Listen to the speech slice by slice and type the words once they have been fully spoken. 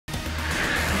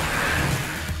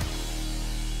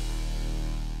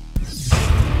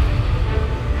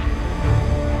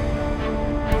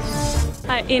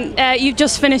You've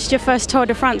just finished your first Tour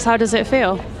de France. How does it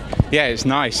feel? Yeah, it's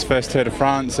nice. First Tour de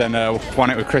France, and won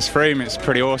it with Chris Froome. It's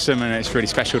pretty awesome, and it's really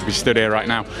special to be stood here right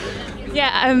now.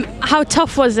 Yeah. How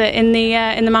tough was it in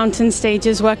the mountain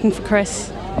stages working for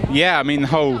Chris? Yeah, I mean the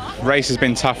whole race has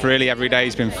been tough. Really, every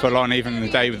day's been full on. Even the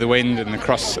day with the wind and the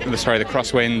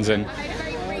crosswinds, and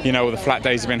all the flat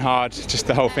days have been hard. Just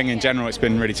the whole thing in general, it's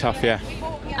been really tough. Yeah.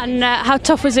 And how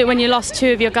tough was it when you lost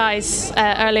two of your guys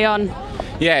early on?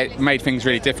 Yeah, it made things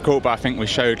really difficult, but I think we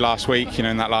showed last week,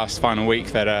 in that last final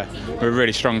week, that we're a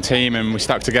really strong team and we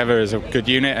stuck together as a good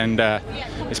unit, and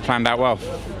it's planned out well.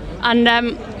 And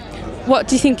what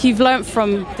do you think you've learnt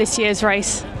from this year's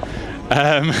race?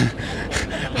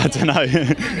 I don't know.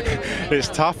 It's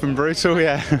tough and brutal,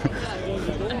 yeah.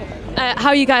 How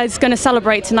are you guys going to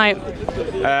celebrate tonight?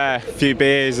 A few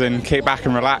beers and kick back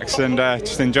and relax and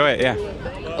just enjoy it, yeah.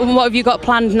 What have you got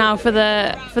planned now for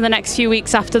the next few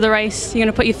weeks after the race? You're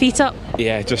going to put your feet up?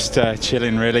 Yeah, just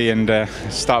chilling really, and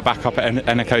start back up at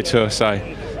Eneco Tour, so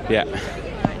yeah.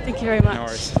 Thank you very much. No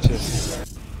worries. Cheers.